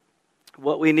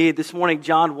what we need this morning,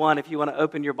 John 1, if you want to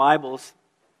open your Bibles.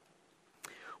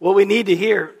 What we need to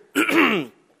hear,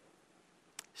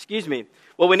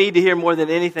 what we need to hear more than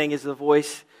anything is the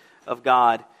voice of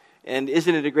God. And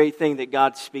isn't it a great thing that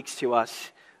God speaks to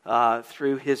us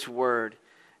through His Word,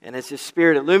 and as His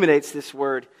Spirit illuminates this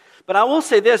Word. But I will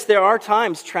say this, there are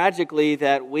times, tragically,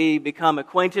 that we become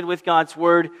acquainted with God's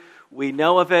Word. We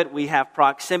know of it, we have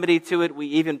proximity to it, we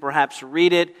even perhaps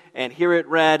read it and hear it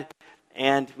read,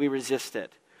 and we resist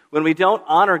it. When we don't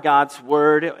honor God's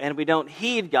Word and we don't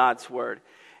heed God's Word.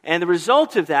 And the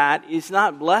result of that is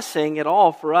not blessing at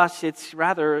all for us, it's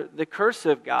rather the curse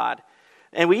of God.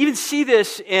 And we even see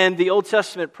this in the Old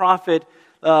Testament prophet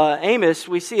Amos.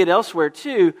 We see it elsewhere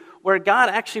too, where God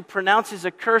actually pronounces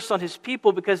a curse on His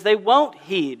people because they won't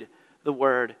heed the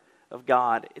Word of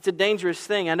God. It's a dangerous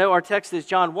thing. I know our text is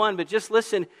John 1, but just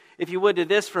listen, if you would, to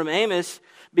this from Amos.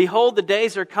 Behold, the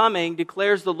days are coming,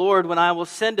 declares the Lord, when I will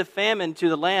send a famine to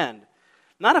the land.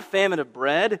 Not a famine of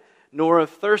bread, nor of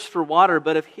thirst for water,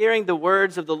 but of hearing the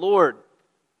words of the Lord.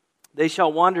 They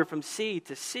shall wander from sea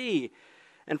to sea,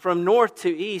 and from north to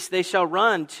east. They shall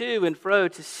run to and fro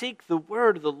to seek the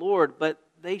word of the Lord, but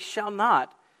they shall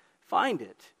not find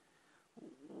it.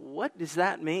 What does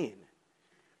that mean?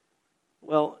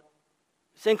 Well,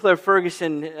 Sinclair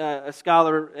Ferguson, a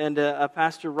scholar and a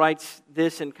pastor, writes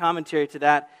this in commentary to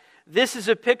that. This is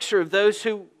a picture of those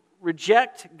who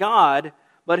reject God,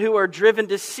 but who are driven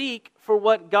to seek for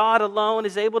what God alone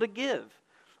is able to give.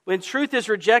 When truth is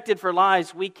rejected for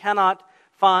lies, we cannot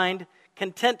find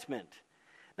contentment.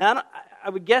 Now, I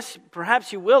would guess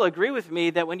perhaps you will agree with me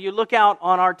that when you look out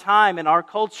on our time and our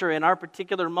culture and our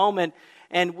particular moment,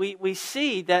 and we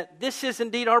see that this is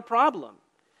indeed our problem.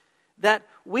 That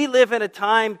we live in a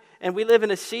time and we live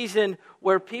in a season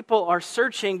where people are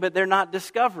searching, but they're not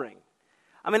discovering.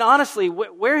 I mean, honestly,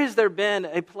 where has there been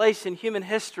a place in human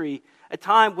history, a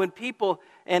time when people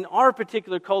in our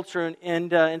particular culture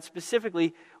and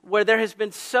specifically where there has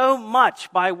been so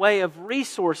much by way of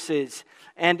resources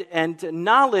and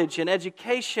knowledge and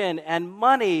education and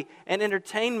money and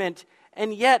entertainment,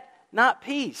 and yet not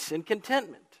peace and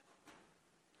contentment?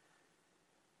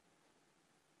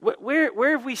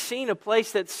 Where have we seen a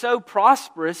place that's so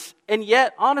prosperous and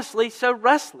yet, honestly, so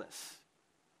restless?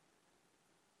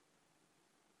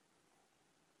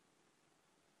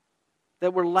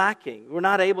 That we're lacking, we're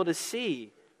not able to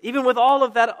see. Even with all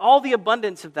of that, all the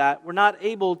abundance of that, we're not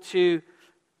able to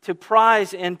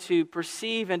prize and to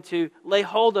perceive and to lay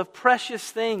hold of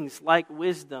precious things like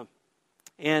wisdom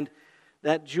and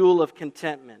that jewel of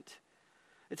contentment.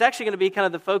 It's actually going to be kind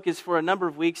of the focus for a number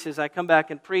of weeks as I come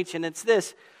back and preach, and it's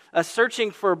this,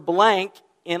 searching for blank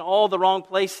in all the wrong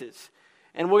places.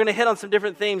 And we're going to hit on some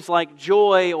different themes like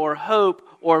joy or hope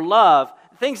or love,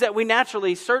 things that we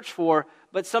naturally search for,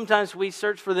 but sometimes we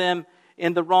search for them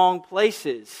in the wrong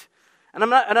places.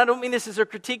 And I don't mean this as a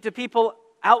critique to people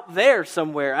out there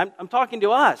somewhere. I'm talking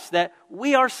to us, that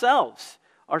we ourselves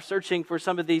are searching for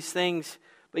some of these things,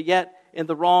 but yet in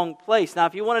the wrong place. Now,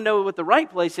 if you want to know what the right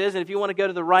place is, and if you want to go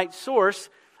to the right source,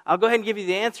 I'll go ahead and give you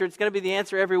the answer. It's going to be the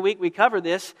answer every week we cover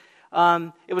this.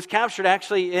 It was captured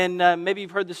actually in, maybe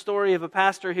you've heard the story of a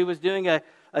pastor who was doing a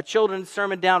children's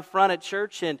sermon down front at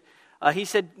church, and he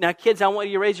said, now kids, I want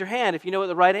you to raise your hand if you know what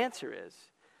the right answer is.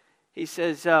 He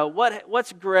says,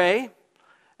 what's gray?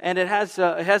 And it has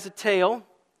a tail.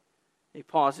 He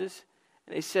pauses,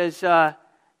 and he says,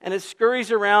 and it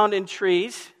scurries around in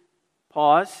trees.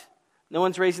 Pause. No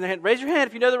one's raising their hand. Raise your hand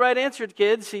if you know the right answer,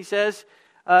 kids, he says.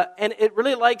 And it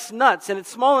really likes nuts, and it's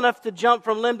small enough to jump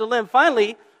from limb to limb.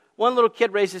 Finally, one little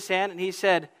kid raised his hand, and he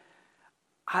said,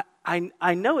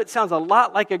 I know it sounds a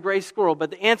lot like a gray squirrel,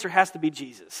 but the answer has to be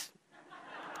Jesus.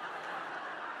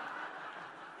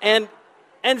 And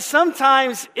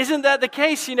sometimes, isn't that the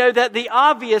case, that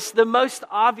the most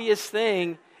obvious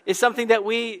thing is something that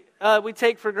we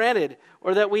take for granted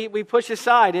or that we push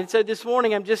aside. And so this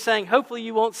morning I'm just saying, hopefully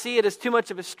you won't see it as too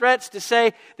much of a stretch to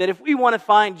say that if we want to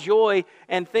find joy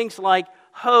and things like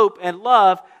hope and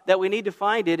love, that we need to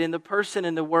find it in the person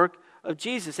and the work of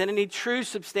Jesus in any true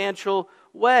substantial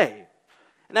way.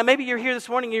 And now maybe you're here this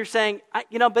morning and you're saying,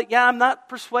 I'm not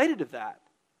persuaded of that.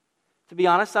 To be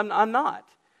honest, I'm not.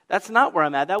 That's not where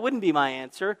I'm at. That wouldn't be my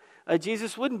answer.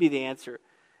 Jesus wouldn't be the answer.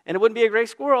 And it wouldn't be a gray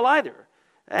squirrel either.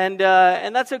 And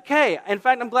that's okay. In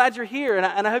fact, I'm glad you're here,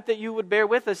 and I hope that you would bear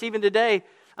with us even today.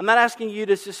 I'm not asking you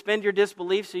to suspend your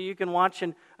disbelief so you can watch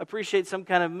and appreciate some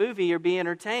kind of movie or be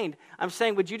entertained. I'm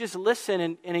saying, would you just listen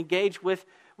and engage with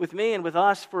me and with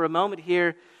us for a moment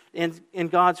here in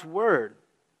God's Word?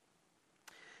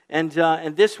 And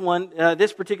this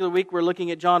particular week, we're looking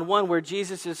at John 1, where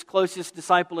Jesus' closest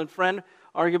disciple and friend,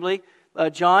 arguably,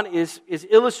 John is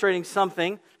illustrating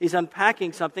something. He's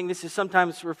unpacking something. This is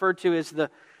sometimes referred to as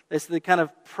the kind of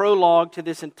prologue to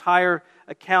this entire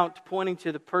account, pointing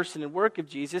to the person and work of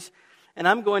Jesus. And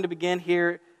I'm going to begin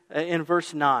here in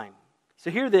verse 9.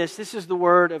 So hear this. This is the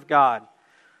word of God.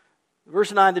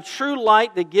 Verse 9, the true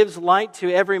light that gives light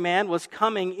to every man was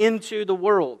coming into the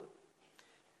world.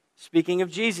 Speaking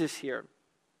of Jesus here.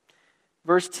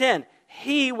 Verse 10,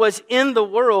 he was in the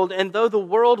world, and though the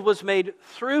world was made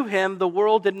through him, the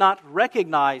world did not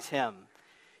recognize him.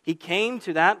 He came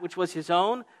to that which was his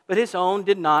own, but his own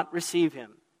did not receive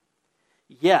him.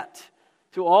 Yet,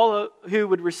 to all who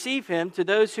would receive him, to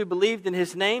those who believed in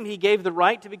his name, he gave the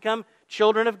right to become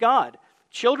children of God.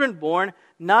 Children born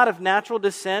not of natural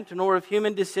descent, nor of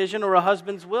human decision or a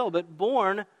husband's will, but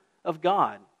born of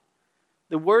God.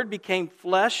 The Word became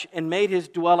flesh and made his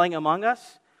dwelling among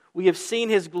us. We have seen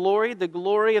his glory, the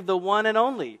glory of the one and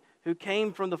only, who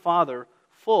came from the Father,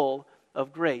 full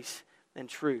of grace and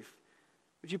truth.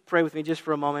 Would you pray with me just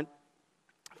for a moment?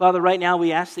 Father, right now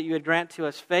we ask that you would grant to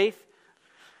us faith,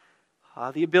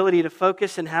 the ability to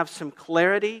focus and have some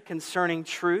clarity concerning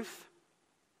truth.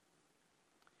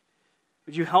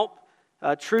 Would you help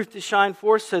truth to shine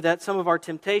forth so that some of our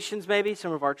temptations, maybe,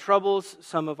 some of our troubles,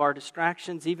 some of our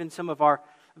distractions, even some of our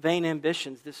vain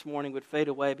ambitions this morning would fade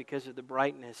away because of the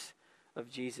brightness of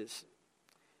Jesus.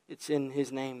 It's in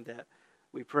his name that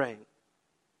we pray.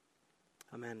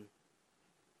 Amen.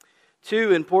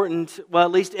 Two important, well,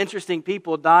 at least interesting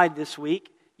people died this week.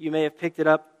 You may have picked it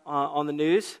up on the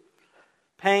news.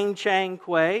 Peng Chang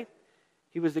Kuei,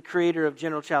 he was the creator of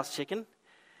General Chow's Chicken,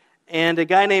 and a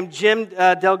guy named Jim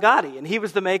Delgado, and he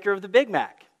was the maker of the Big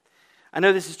Mac. I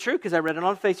know this is true because I read it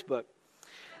on Facebook.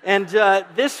 And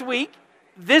this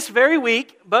very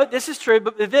week, this is true,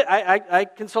 but I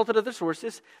consulted other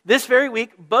sources. This very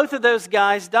week, both of those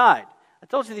guys died. I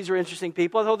told you these were interesting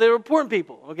people. I told you they were important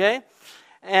people, okay?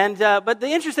 And but the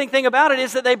interesting thing about it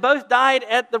is that they both died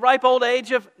at the ripe old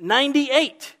age of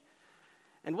 98.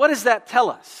 And what does that tell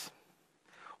us?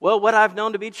 Well, what I've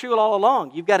known to be true all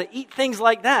along. You've got to eat things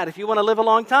like that if you want to live a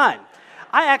long time.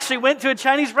 I actually went to a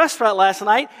Chinese restaurant last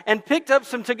night and picked up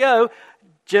some to-go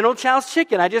General Chow's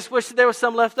chicken. I just wish that there was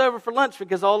some left over for lunch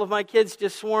because all of my kids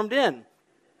just swarmed in.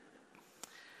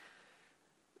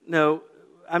 No,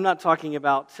 I'm not talking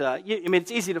about,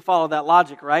 it's easy to follow that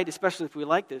logic, right? Especially if we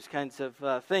like those kinds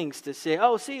of things to say,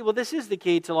 this is the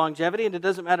key to longevity and it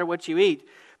doesn't matter what you eat.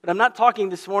 But I'm not talking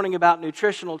this morning about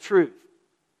nutritional truth.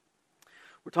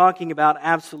 We're talking about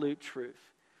absolute truth.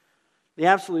 The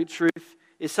absolute truth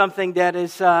is something that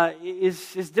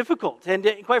is difficult. And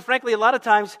quite frankly, a lot of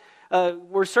times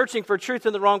we're searching for truth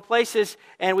in the wrong places,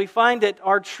 and we find that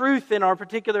our truth in our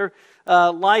particular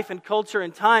life and culture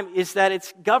and time is that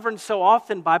it's governed so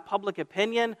often by public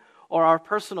opinion or our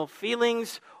personal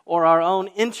feelings or our own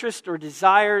interest or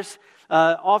desires.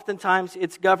 Oftentimes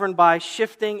it's governed by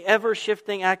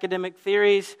ever-shifting academic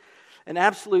theories. And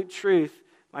absolute truth,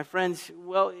 my friends,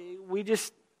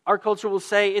 our culture will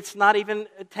say it's not even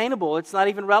attainable, it's not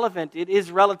even relevant, it is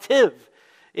relative.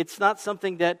 It's not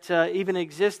something that even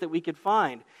exists that we could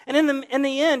find. And in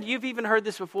the end, you've even heard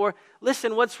this before.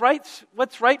 Listen, what's right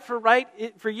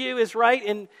for you is right,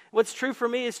 and what's true for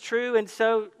me is true, and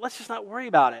so let's just not worry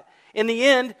about it. In the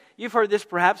end, you've heard this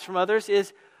perhaps from others,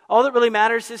 is all that really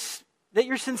matters is that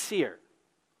you're sincere.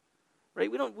 Right?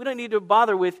 We don't need to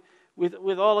bother with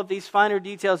all of these finer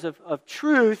details of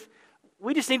truth.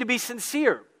 We just need to be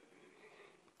sincere.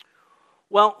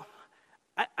 Well,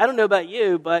 I don't know about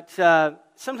you, but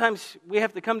sometimes we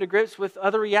have to come to grips with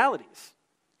other realities.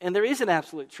 And there is an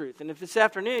absolute truth. And if this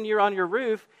afternoon you're on your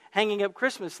roof hanging up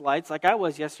Christmas lights like I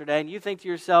was yesterday, and you think to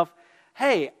yourself,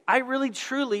 hey, I really,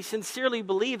 truly, sincerely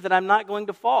believe that I'm not going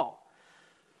to fall.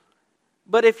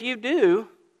 But if you do,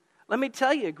 let me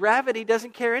tell you, gravity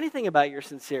doesn't care anything about your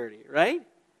sincerity, right?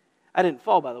 I didn't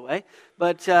fall, by the way.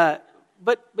 But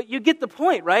you get the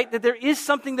point, right? That there is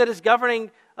something that is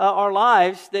governing our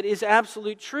lives that is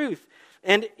absolute truth.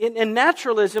 And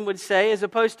naturalism would say, as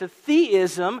opposed to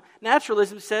theism,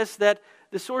 naturalism says that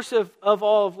the source of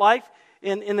all of life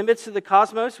in the midst of the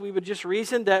cosmos, we would just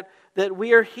reason that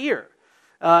we are here.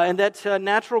 And that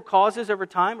natural causes over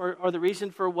time are the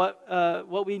reason for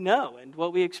what we know and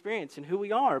what we experience and who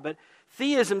we are. But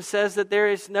theism says that there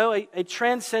is a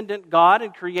transcendent God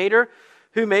and creator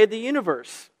who made the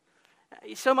universe.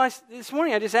 So this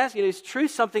morning I just asked you, is truth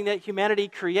something that humanity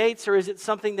creates, or is it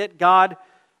something that God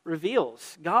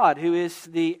reveals? God, who is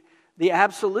the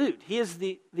absolute. He is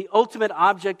the ultimate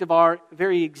object of our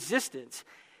very existence.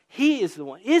 Is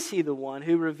he the one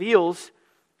who reveals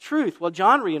truth? Well,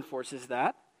 John reinforces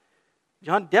that.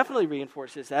 John definitely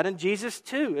reinforces that, and Jesus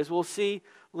too, as we'll see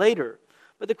later.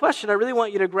 But the question I really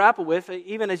want you to grapple with,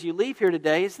 even as you leave here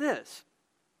today, is this.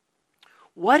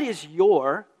 What is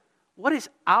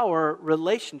our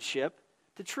relationship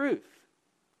to truth?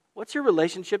 What's your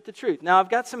relationship to truth? Now, I've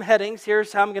got some headings.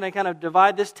 Here's how I'm going to kind of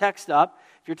divide this text up,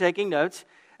 if you're taking notes.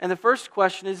 And the first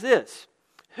question is this.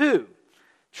 Who?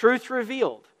 Truth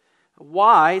revealed.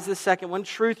 Why is the second one.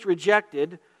 Truth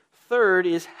rejected. Third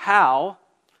is how.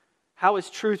 How is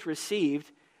truth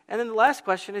received? And then the last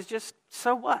question is just,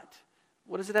 so what?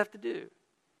 What does it have to do?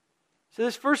 So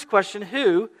this first question,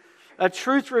 who?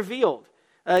 Truth revealed.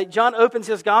 John opens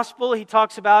his gospel. He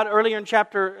talks about earlier in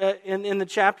the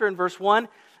chapter in verse 1,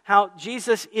 how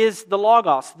Jesus is the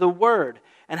Logos, the Word,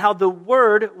 and how the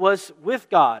Word was with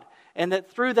God, and that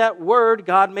through that Word,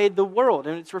 God made the world.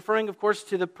 And it's referring, of course,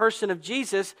 to the person of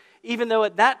Jesus, even though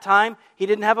at that time he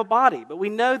didn't have a body. But we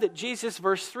know that Jesus,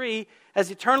 verse 3,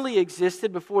 has eternally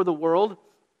existed before the world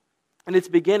in its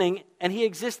beginning, and he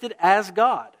existed as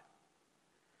God.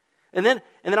 And then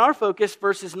our focus,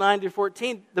 verses 9 through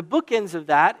 14, the bookends of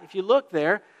that, if you look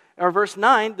there, are verse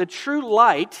 9, the true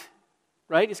light,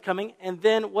 right, is coming. And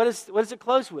then what does it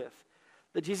close with?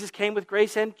 That Jesus came with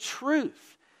grace and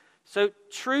truth. So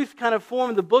truth kind of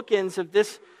formed the bookends of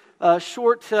this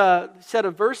short set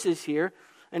of verses here.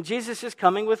 And Jesus is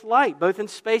coming with light, both in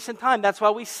space and time. That's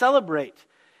why we celebrate.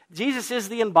 Jesus is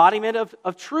the embodiment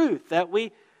of truth that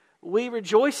we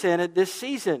rejoice in at this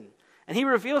season. And he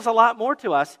reveals a lot more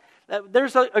to us.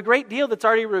 There's a great deal that's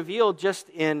already revealed just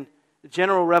in the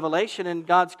general revelation in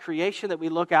God's creation that we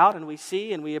look out and we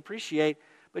see and we appreciate.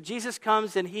 But Jesus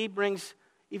comes and he brings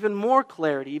even more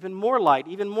clarity, even more light,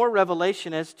 even more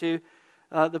revelation as to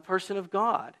the person of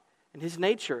God and his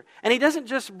nature. And he doesn't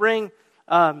just bring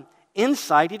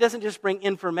insight, he doesn't just bring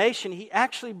information, he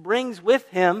actually brings with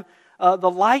him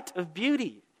the light of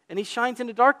beauty. And he shines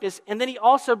into darkness. And then he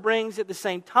also brings at the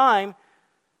same time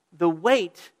the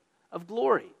weight of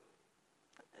glory.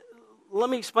 Let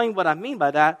me explain what I mean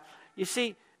by that. You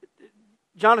see,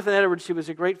 Jonathan Edwards, who was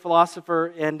a great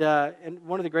philosopher and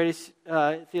one of the greatest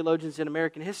theologians in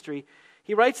American history,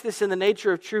 he writes this in The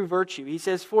Nature of True Virtue. He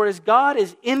says, "For as God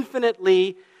is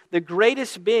infinitely the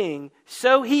greatest being,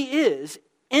 so he is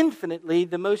infinitely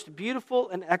the most beautiful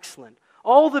and excellent.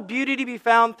 All the beauty to be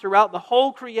found throughout the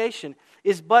whole creation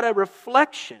is but a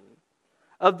reflection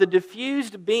of the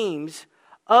diffused beams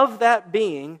of that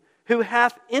being who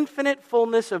hath infinite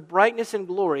fullness of brightness and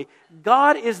glory.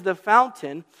 God is the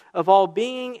fountain of all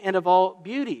being and of all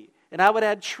beauty." And I would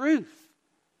add truth,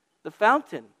 the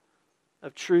fountain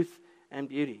of truth and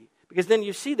beauty. Because then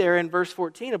you see there in verse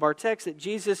 14 of our text that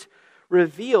Jesus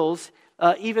reveals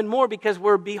even more because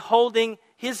we're beholding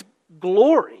his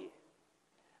glory.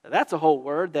 Now, that's a whole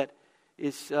word that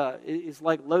is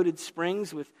like loaded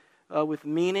springs with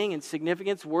meaning and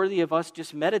significance worthy of us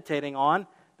just meditating on.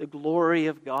 The glory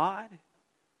of God.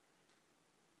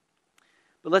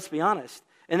 But let's be honest.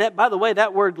 And that, by the way,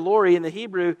 that word glory in the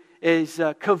Hebrew is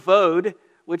kavod,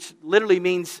 which literally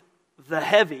means the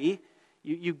heavy.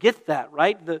 You get that,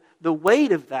 right? The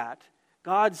weight of that.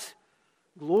 God's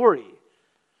glory.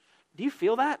 Do you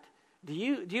feel that? Do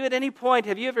you at any point,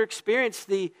 have you ever experienced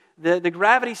the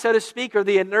gravity, so to speak, or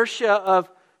the inertia of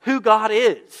who God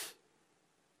is?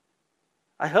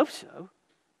 I hope so.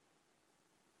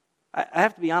 I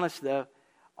have to be honest, though,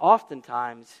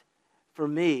 oftentimes, for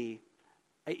me,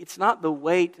 it's not the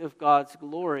weight of God's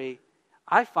glory.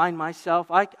 I find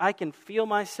myself, I can feel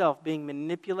myself being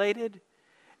manipulated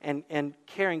and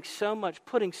carrying so much,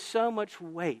 putting so much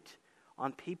weight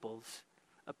on people's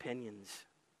opinions.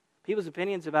 People's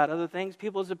opinions about other things,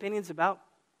 people's opinions about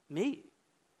me.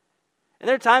 And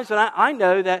there are times when I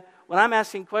know that when I'm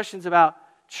asking questions about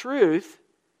truth,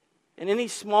 in any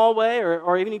small way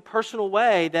or any personal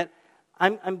way, that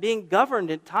I'm being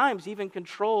governed at times, even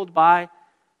controlled by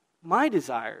my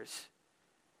desires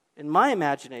and my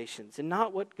imaginations and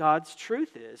not what God's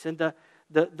truth is. And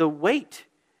the weight,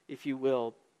 if you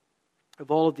will, of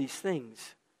all of these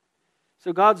things.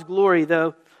 So God's glory,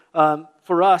 though,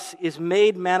 for us is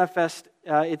made manifest.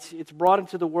 It's brought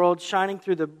into the world, shining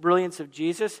through the brilliance of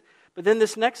Jesus. But then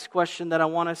this next question that I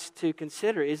want us to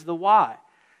consider is the why.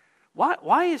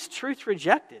 Why is truth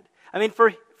rejected? I mean,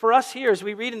 for us here, as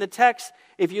we read in the text,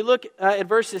 if you look at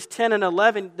verses 10 and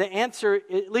 11, the answer,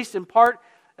 at least in part,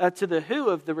 to the who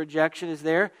of the rejection is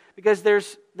there, because there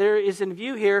is in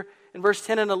view here in verse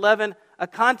 10 and 11 a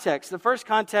context. The first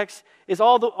context is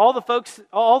all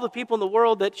the people in the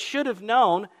world that should have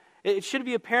known. It should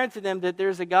be apparent to them that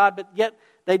there's a God, but yet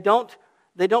they don't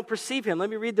perceive him. Let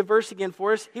me read the verse again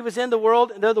for us. He was in the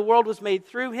world, and though the world was made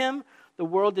through him, the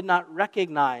world did not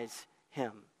recognize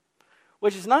him.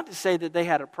 which is not to say that they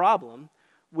had a problem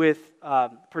with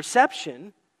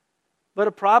perception, but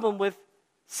a problem with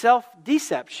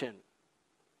self-deception.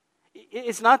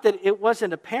 It's not that it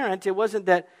wasn't apparent. It wasn't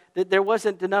that there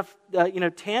wasn't enough,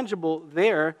 tangible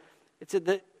there. It's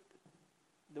that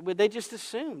they just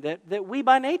assumed that we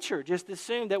by nature just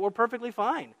assumed that we're perfectly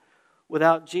fine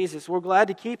without Jesus. We're glad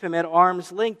to keep him at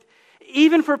arm's length,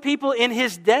 even for people in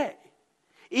his day,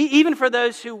 even for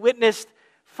those who witnessed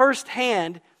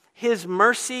firsthand his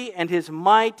mercy and his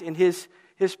might and his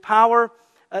power.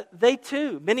 They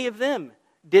too, many of them,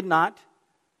 did not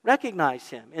recognize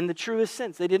him in the truest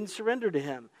sense. They didn't surrender to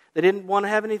him. They didn't want to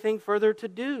have anything further to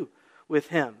do with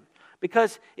him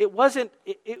because it was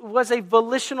a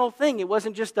volitional thing. It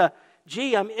wasn't just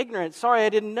gee, I'm ignorant, sorry I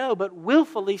didn't know, but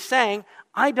willfully saying,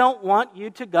 I don't want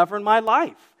you to govern my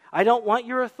life. I don't want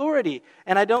your authority,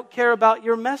 and I don't care about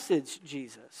your message,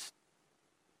 Jesus.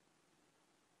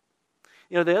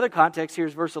 The other context here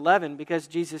is verse 11, because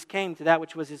Jesus came to that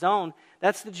which was his own.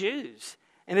 That's the Jews.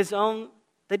 And his own,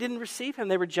 they didn't receive him.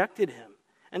 They rejected him.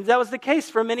 And that was the case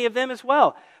for many of them as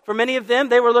well. For many of them,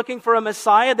 they were looking for a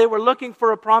Messiah. They were looking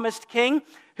for a promised king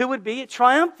who would be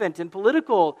triumphant and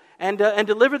political and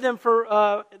deliver them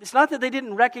for... it's not that they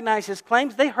didn't recognize his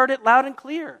claims. They heard it loud and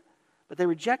clear. But they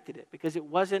rejected it because it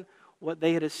wasn't what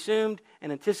they had assumed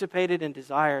and anticipated and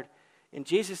desired. In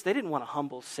Jesus, they didn't want a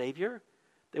humble Savior.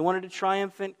 They wanted a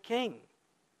triumphant king,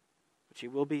 which he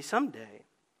will be someday.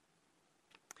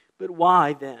 But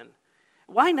why then?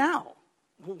 Why now?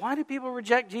 Why do people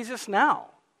reject Jesus now?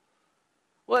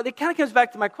 Well, it kind of comes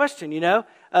back to my question,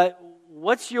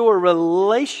 what's your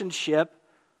relationship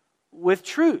with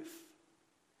truth?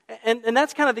 And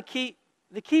that's kind of the key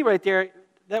right there,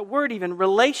 that word even,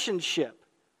 relationship.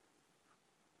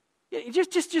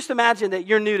 Just imagine that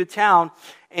you're new to town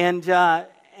and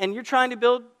you're trying to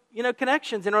build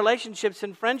connections and relationships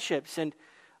and friendships, and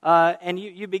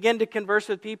you begin to converse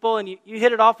with people, and you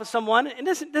hit it off with someone. It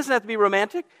doesn't have to be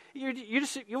romantic.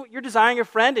 You're desiring a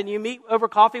friend, and you meet over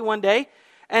coffee one day,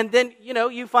 and then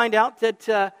you find out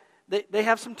that they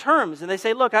have some terms, and they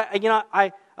say, "Look,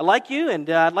 I like you, and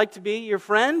I'd like to be your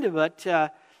friend, but I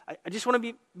just want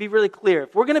to be really clear.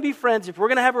 If we're going to be friends, if we're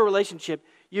going to have a relationship,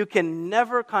 you can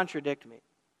never contradict me."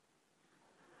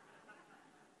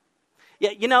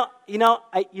 Yeah,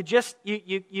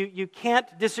 you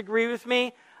can't disagree with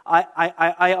me.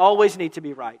 I always need to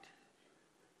be right.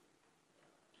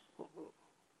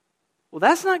 Well,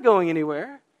 that's not going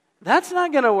anywhere. That's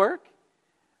not going to work.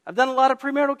 I've done a lot of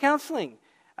premarital counseling.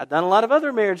 I've done a lot of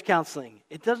other marriage counseling.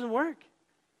 It doesn't work.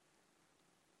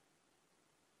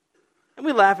 And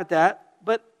we laugh at that,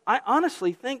 but I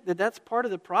honestly think that that's part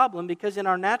of the problem, because in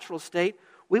our natural state,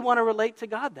 we want to relate to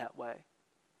God that way.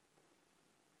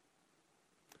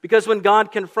 Because when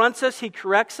God confronts us, he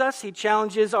corrects us, he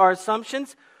challenges our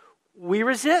assumptions, we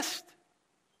resist.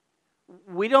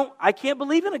 I can't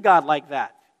believe in a God like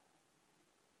that.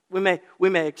 We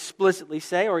may explicitly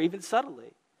say, or even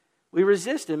subtly, we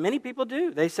resist, and many people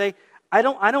do. They say, I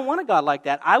don't want a God like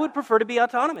that. I would prefer to be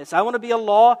autonomous. I want to be a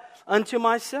law unto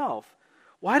myself.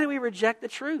 Why do we reject the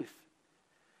truth?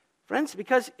 Friends,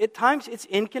 because at times it's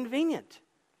inconvenient.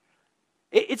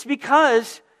 It's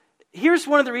because, here's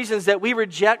one of the reasons that we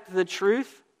reject the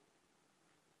truth.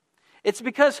 It's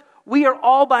because we are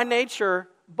all by nature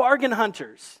bargain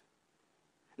hunters.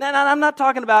 Now I'm not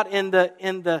talking about in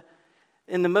the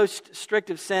most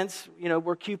strict of sense,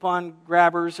 we're coupon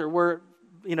grabbers, or we're,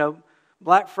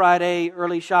 Black Friday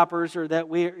early shoppers, or that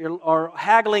we are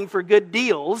haggling for good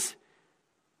deals.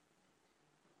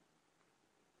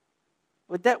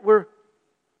 But that we're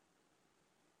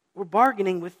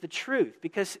bargaining with the truth,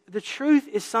 because the truth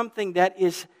is something that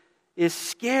is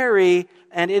scary,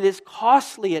 and it is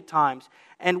costly at times,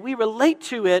 and we relate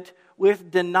to it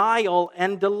with denial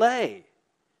and delay.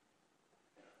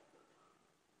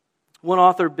 One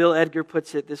author, Bill Edgar,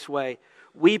 puts it this way: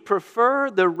 we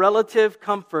prefer the relative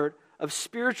comfort of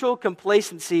spiritual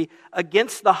complacency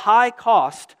against the high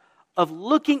cost of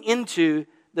looking into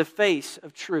the face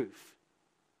of truth.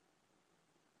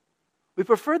 We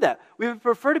prefer that. We would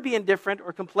prefer to be indifferent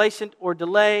or complacent or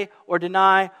delay or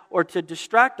deny or to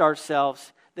distract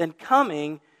ourselves than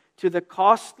coming to the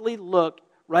costly look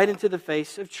right into the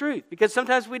face of truth. Because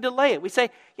sometimes we delay it. We say,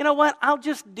 you know what, I'll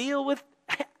just deal with,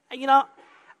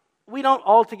 we don't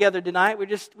altogether deny it. We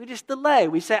just delay.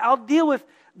 We say, I'll deal with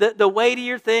the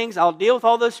weightier things. I'll deal with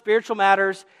all those spiritual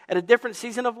matters at a different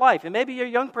season of life. And maybe you're a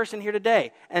young person here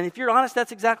today, and if you're honest,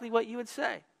 that's exactly what you would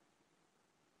say.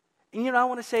 And I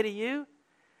want to say to you,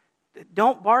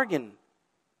 don't bargain.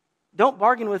 Don't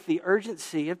bargain with the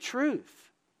urgency of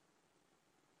truth.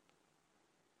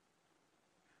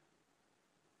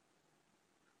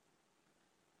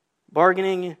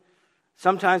 Bargaining,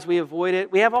 sometimes we avoid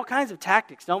it. We have all kinds of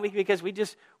tactics, don't we? Because we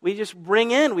just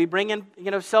bring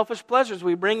in, selfish pleasures.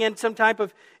 We bring in some type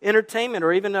of entertainment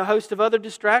or even a host of other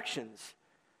distractions.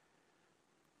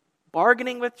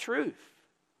 Bargaining with truth.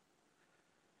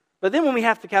 But then when we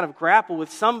have to kind of grapple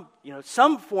with some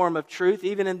form of truth,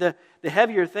 even in the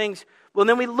heavier things, well,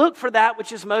 then we look for that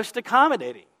which is most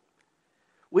accommodating.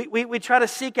 We try to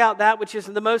seek out that which is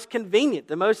the most convenient,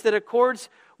 the most that accords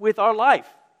with our life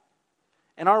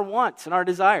and our wants and our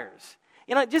desires.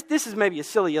 This is maybe a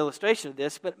silly illustration of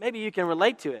this, but maybe you can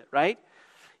relate to it, right?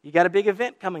 You got a big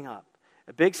event coming up,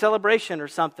 a big celebration or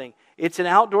something. It's an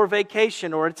outdoor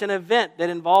vacation or it's an event that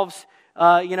involves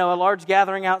a large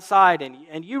gathering outside,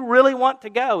 and you really want to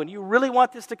go, and you really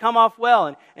want this to come off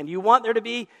well, and you want there to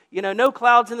be, no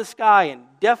clouds in the sky, and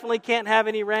definitely can't have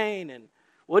any rain, and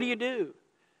what do?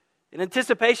 In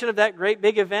anticipation of that great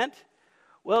big event,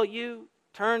 well, you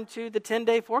turn to the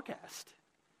 10-day forecast,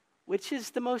 which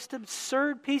is the most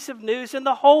absurd piece of news in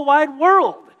the whole wide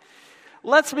world.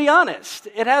 Let's be honest.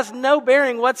 It has no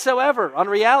bearing whatsoever on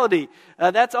reality.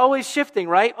 That's always shifting,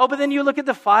 right? Oh, but then you look at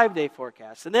the 5-day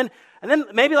forecast. And then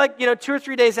maybe 2 or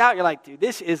 3 days out, you're like, dude,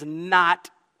 this is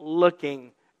not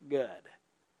looking good.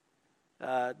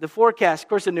 The forecast, of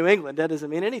course, in New England, that doesn't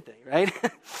mean anything, right?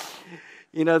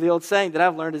 The old saying that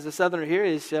I've learned as a Southerner here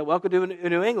is, welcome to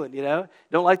New England,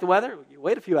 Don't like the weather?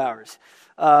 Wait a few hours.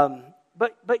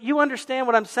 But you understand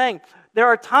what I'm saying. There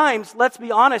are times, let's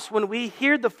be honest, when we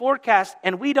hear the forecast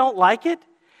and we don't like it,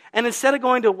 and instead of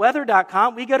going to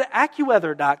weather.com, we go to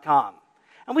AccuWeather.com.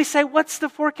 And we say, what's the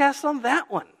forecast on that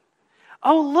one?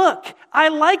 Oh, look, I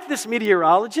like this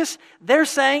meteorologist. They're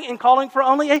saying and calling for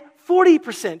only a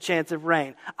 40% chance of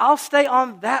rain. I'll stay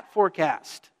on that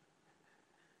forecast.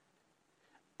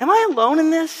 Am I alone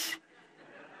in this?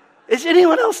 Has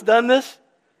anyone else done this?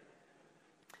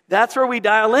 That's where we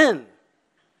dial in.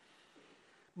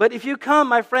 But if you come,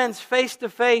 my friends, face to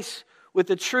face with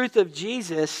the truth of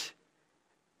Jesus,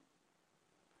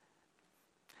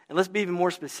 and let's be even more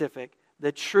specific,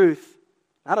 the truth,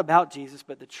 not about Jesus,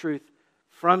 but the truth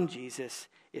from Jesus,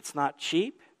 it's not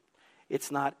cheap,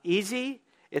 it's not easy,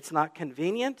 it's not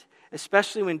convenient,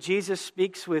 especially when Jesus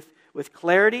speaks with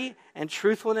clarity and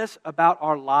truthfulness about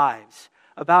our lives,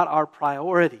 about our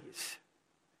priorities,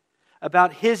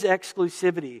 about His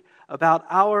exclusivity, about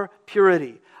our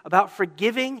purity, about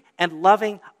forgiving and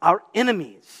loving our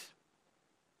enemies.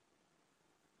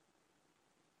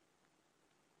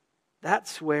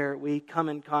 That's where we come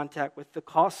in contact with the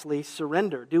costly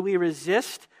surrender. Do we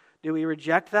resist? Do we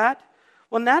reject that?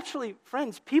 Well, naturally,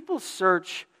 friends, people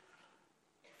search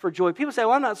for joy. People say,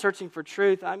 well, I'm not searching for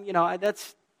truth.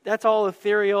 That's all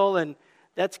ethereal, and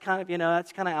that's kind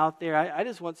of out there. I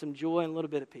just want some joy and a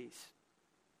little bit of peace.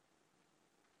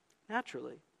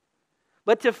 Naturally.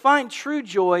 But to find true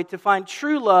joy, to find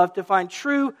true love, to find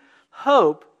true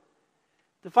hope,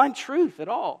 to find truth at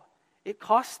all, it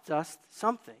costs us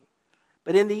something.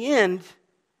 But in the end,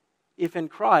 if in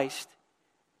Christ,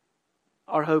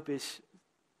 our hope is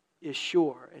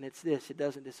sure, and it's this, it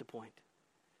doesn't disappoint.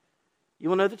 You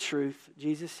will know the truth,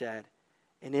 Jesus said,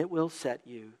 and it will set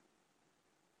you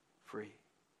free.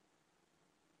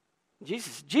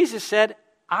 Jesus said,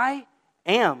 I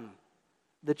am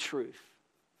the truth.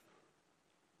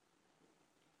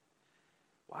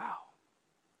 Wow.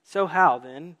 So how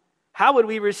then? How would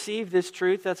we receive this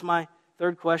truth? That's my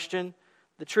third question.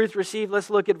 The truth received, let's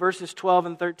look at verses 12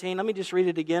 and 13. Let me just read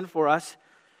it again for us.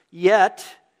 Yet,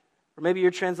 or maybe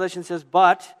your translation says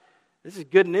but, this is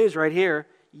good news right here.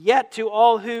 Yet to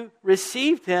all who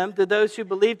received Him, to those who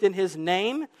believed in His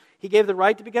name, He gave the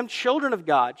right to become children of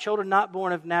God, children not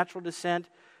born of natural descent,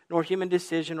 nor human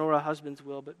decision, or a husband's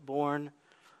will, but born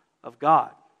of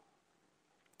God.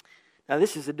 Now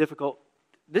this is a difficult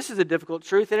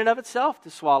truth in and of itself to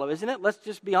swallow, isn't it? Let's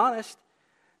just be honest.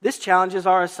 This challenges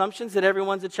our assumptions that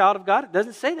everyone's a child of God. It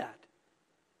doesn't say that.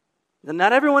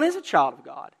 Not everyone is a child of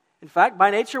God. In fact,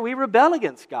 by nature, we rebel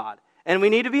against God, and we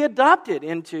need to be adopted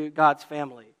into God's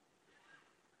family.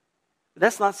 But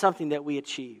that's not something that we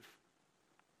achieve.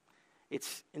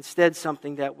 It's instead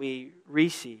something that we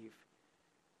receive.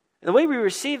 And the way we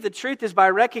receive the truth is by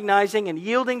recognizing and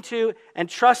yielding to and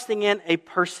trusting in a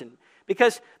person.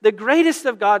 Because the greatest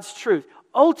of God's truth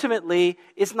ultimately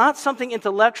is not something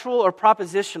intellectual or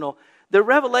propositional. The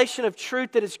revelation of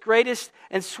truth that is greatest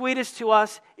and sweetest to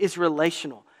us is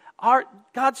relational.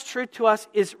 God's truth to us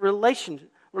is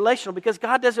relational because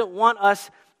God doesn't want us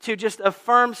to just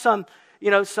affirm some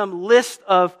list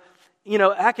of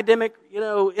academic,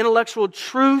 intellectual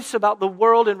truths about the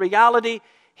world and reality.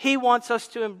 He wants us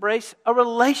to embrace a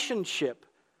relationship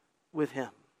with Him.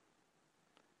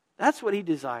 That's what he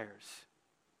desires.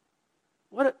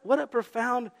 What a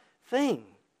profound thing.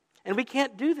 And we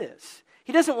can't do this.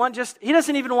 He doesn't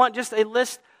even want just a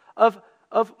list of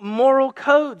moral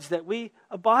codes that we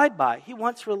abide by. He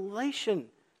wants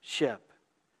relationship.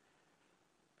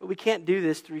 But we can't do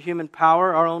this through human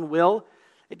power, our own will.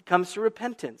 It comes through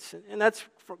repentance. And that's,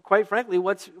 quite frankly,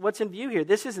 what's in view here.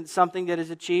 This isn't something that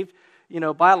is achieved,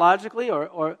 biologically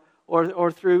or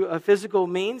through a physical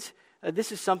means.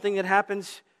 This is something that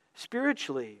happens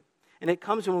spiritually. And it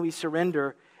comes when we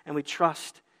surrender and we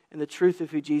trust in the truth of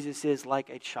who Jesus is like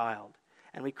a child.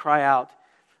 And we cry out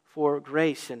for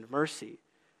grace and mercy.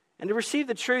 And to receive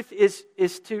the truth is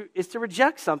to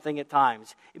reject something at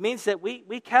times. It means that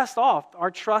we cast off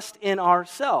our trust in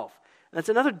ourselves. And that's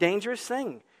another dangerous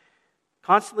thing.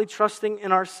 Constantly trusting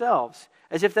in ourselves.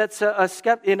 As if that's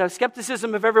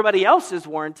skepticism of everybody else is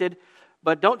warranted.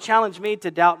 But don't challenge me to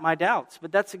doubt my doubts.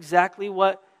 But that's exactly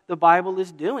what the Bible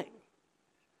is doing.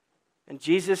 And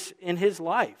Jesus in his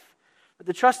life. But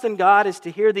the trust in God is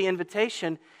to hear the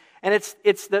invitation. And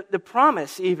it's the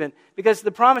promise even. Because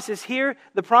the promise is here.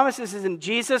 The promise is in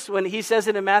Jesus when he says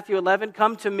it in Matthew 11,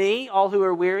 "Come to me, all who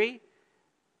are weary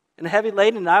and heavy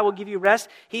laden, and I will give you rest."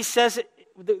 He says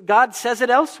it, God says it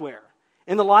elsewhere.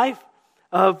 In the life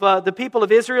of the people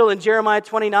of Israel in Jeremiah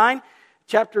 29,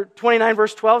 chapter 29,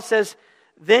 verse 12 says,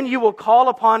 "Then you will call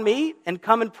upon me and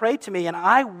come and pray to me, and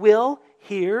I will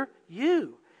hear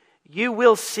you. You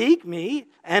will seek me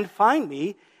and find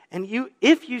me, and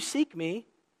if you seek me,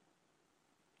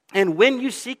 and when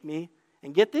you seek me,"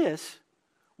 and get this,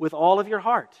 "with all of your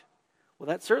heart." Well,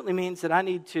 that certainly means that I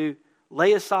need to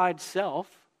lay aside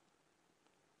self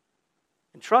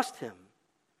and trust him.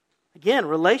 Again,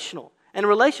 relational. And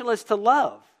relational is to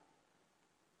love.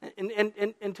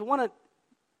 And to want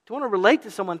to relate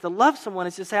to someone, to love someone,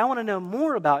 is to say, I want to know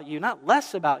more about you, not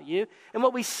less about you. And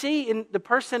what we see in the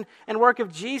person and work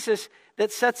of Jesus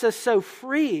that sets us so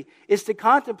free is to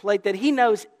contemplate that he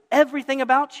knows everything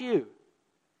about you.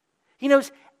 He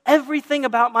knows everything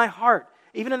about my heart,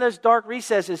 even in those dark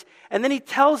recesses. And then he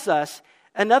tells us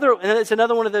and it's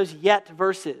another one of those yet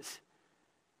verses.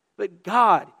 But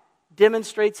God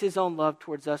demonstrates his own love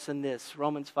towards us in this,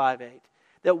 Romans 5:8,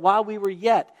 that while we were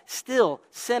yet still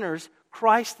sinners,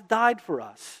 Christ died for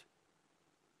us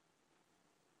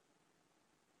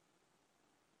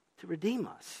to redeem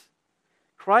us.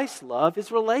 Christ's love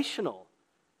is relational,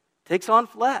 takes on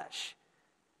flesh,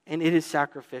 and it is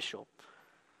sacrificial.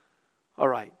 All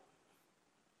right,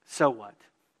 so what?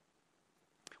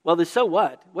 Well, the so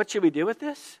what? What should we do with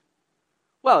this?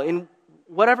 Well, in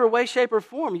whatever way, shape, or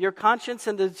form, your conscience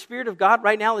and the Spirit of God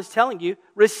right now is telling you,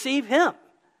 receive him.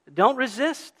 Don't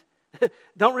resist.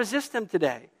 Don't resist him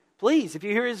today. Please, if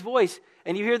you hear his voice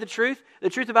and you hear the truth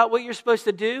about what you're supposed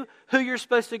to do, who you're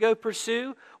supposed to go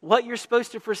pursue, what you're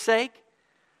supposed to forsake,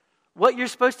 what you're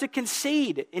supposed to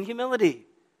concede in humility,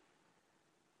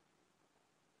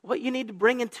 what you need to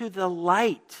bring into the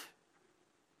light.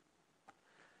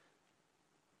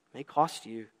 It may cost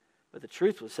you, but the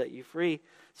truth will set you free.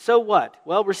 So what?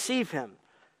 Well, receive him.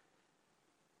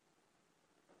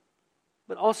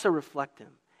 But also reflect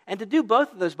him. And to do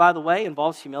both of those, by the way,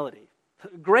 involves humility.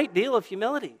 A great deal of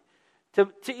humility.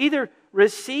 To either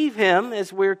receive him,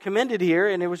 as we're commended here,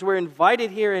 and as we're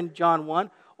invited here in John 1,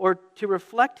 or to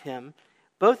reflect him,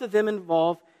 both of them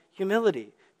involve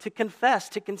humility. To confess,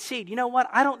 to concede, you know what?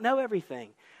 I don't know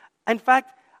everything. In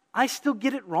fact, I still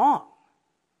get it wrong.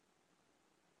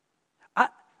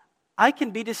 I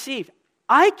can be deceived.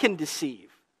 I can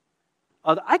deceive.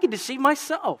 I can deceive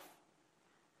myself.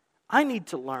 I need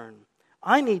to learn.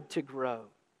 I need to grow.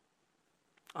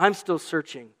 I'm still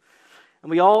searching. And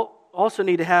we all also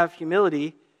need to have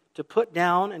humility to put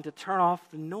down and to turn off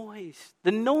the noise.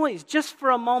 The noise, just for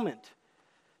a moment.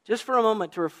 Just for a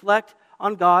moment to reflect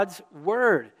on God's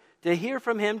word. To hear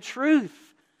from him truth.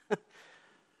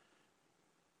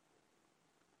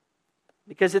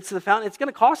 Because it's the fountain. It's going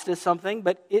to cost us something,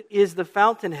 but it is the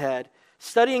fountainhead.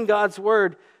 Studying God's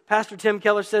word, Pastor Tim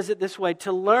Keller says it this way: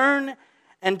 to learn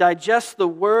and digest the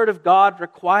word of God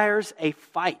requires a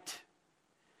fight.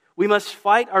 We must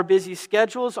fight our busy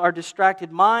schedules, our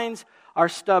distracted minds, our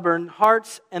stubborn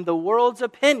hearts, and the world's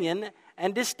opinion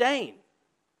and disdain.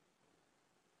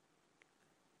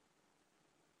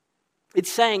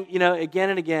 It's saying, again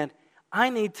and again, I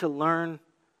need to learn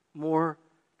more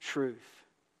truth.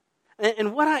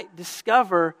 And what I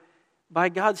discover by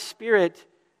God's Spirit,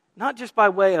 not just by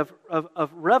way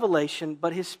of revelation,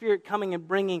 but his Spirit coming and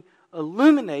bringing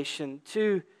illumination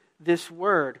to this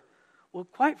word, well,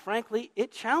 quite frankly,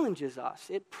 it challenges us.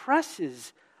 It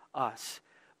presses us.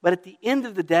 But at the end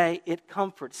of the day, it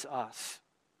comforts us.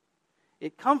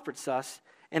 It comforts us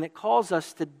and it calls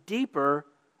us to deeper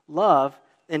love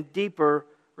and deeper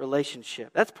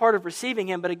relationship. That's part of receiving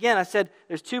Him. But again, I said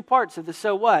there's two parts of the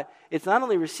so what. It's not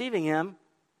only receiving Him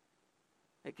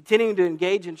and continuing to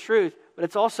engage in truth, but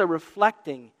it's also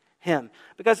reflecting Him.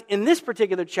 Because in this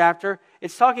particular chapter,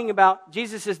 it's talking about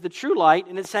Jesus is the true light,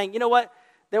 and it's saying, you know what?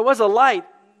 There was a light,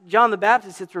 John the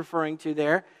Baptist it's referring to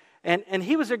there, and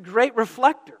he was a great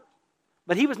reflector,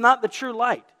 but he was not the true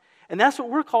light. And that's what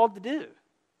we're called to do.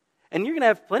 And you're going to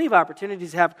have plenty of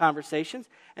opportunities to have conversations,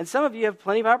 and some of you have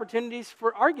plenty of opportunities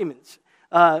for arguments,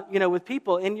 with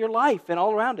people in your life and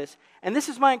all around us. And this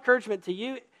is my encouragement to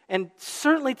you, and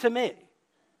certainly to me,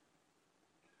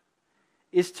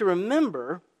 is to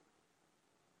remember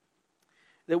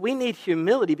that we need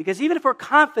humility, because even if we're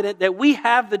confident that we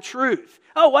have the truth,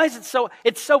 why is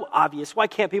it's so obvious, why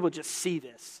can't people just see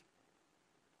this?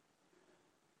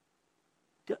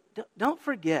 Don't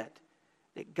forget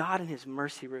that God in His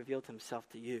mercy revealed Himself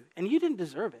to you, and you didn't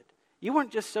deserve it. You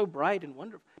weren't just so bright and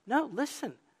wonderful. No,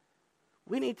 listen,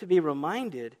 we need to be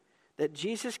reminded that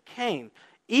Jesus came,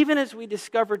 even as we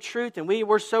discover truth, and we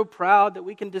were so proud that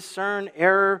we can discern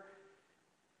error.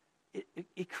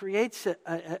 It creates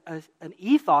an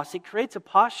ethos. It creates a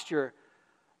posture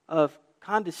of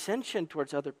condescension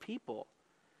towards other people.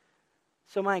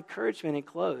 So my encouragement in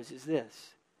close is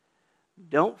this.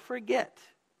 Don't forget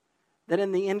that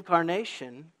in the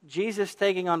incarnation, Jesus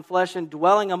taking on flesh and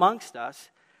dwelling amongst us,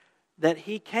 that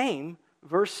He came,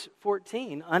 verse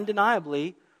 14,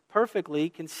 undeniably, perfectly,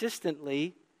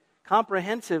 consistently,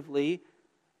 comprehensively,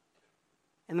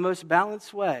 in the most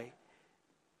balanced way,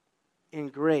 in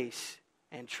grace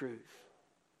and truth.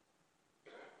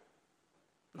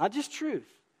 Not just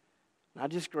truth,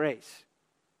 not just grace.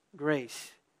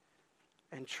 Grace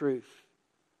and truth.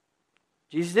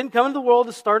 Jesus didn't come into the world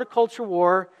to start a culture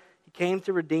war. He came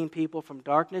to redeem people from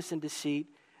darkness and deceit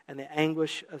and the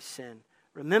anguish of sin.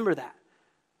 Remember that.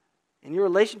 In your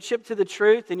relationship to the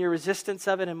truth and your resistance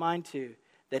of it, and mine too,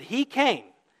 that He came,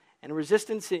 and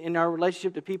resistance in our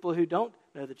relationship to people who don't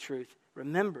know the truth.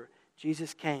 Remember,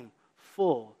 Jesus came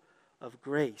full of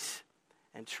grace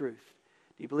and truth.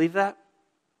 Do you believe that?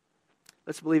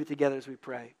 Let's believe it together as we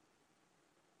pray.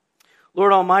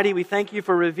 Lord Almighty, we thank You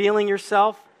for revealing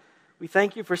Yourself. We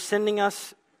thank You for sending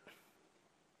us.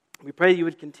 We pray You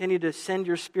would continue to send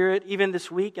Your Spirit even this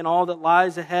week and all that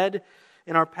lies ahead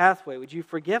in our pathway. Would You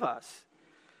forgive us?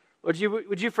 Lord,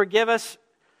 would You forgive us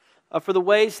for the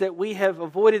ways that we have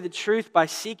avoided the truth by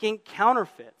seeking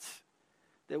counterfeits,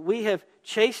 that we have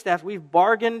chased after, we've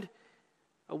bargained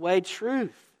away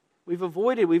truth. We've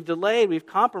avoided, we've delayed, we've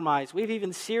compromised, we've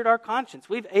even seared our conscience,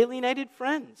 we've alienated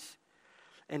friends.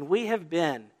 And we have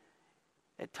been,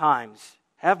 at times,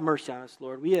 have mercy on us,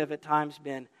 Lord, we have at times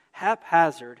been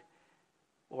haphazard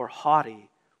or haughty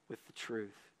with the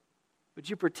truth. Would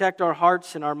You protect our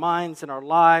hearts and our minds and our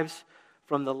lives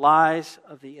from the lies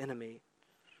of the enemy,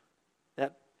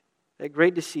 that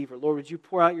great deceiver. Lord, would You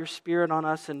pour out Your Spirit on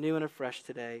us anew and afresh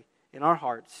today in our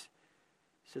hearts,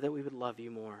 so that we would love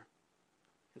You more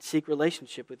and seek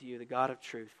relationship with You, the God of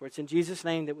truth. For it's in Jesus'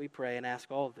 name that we pray and ask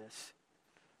all of this.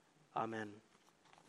 Amen.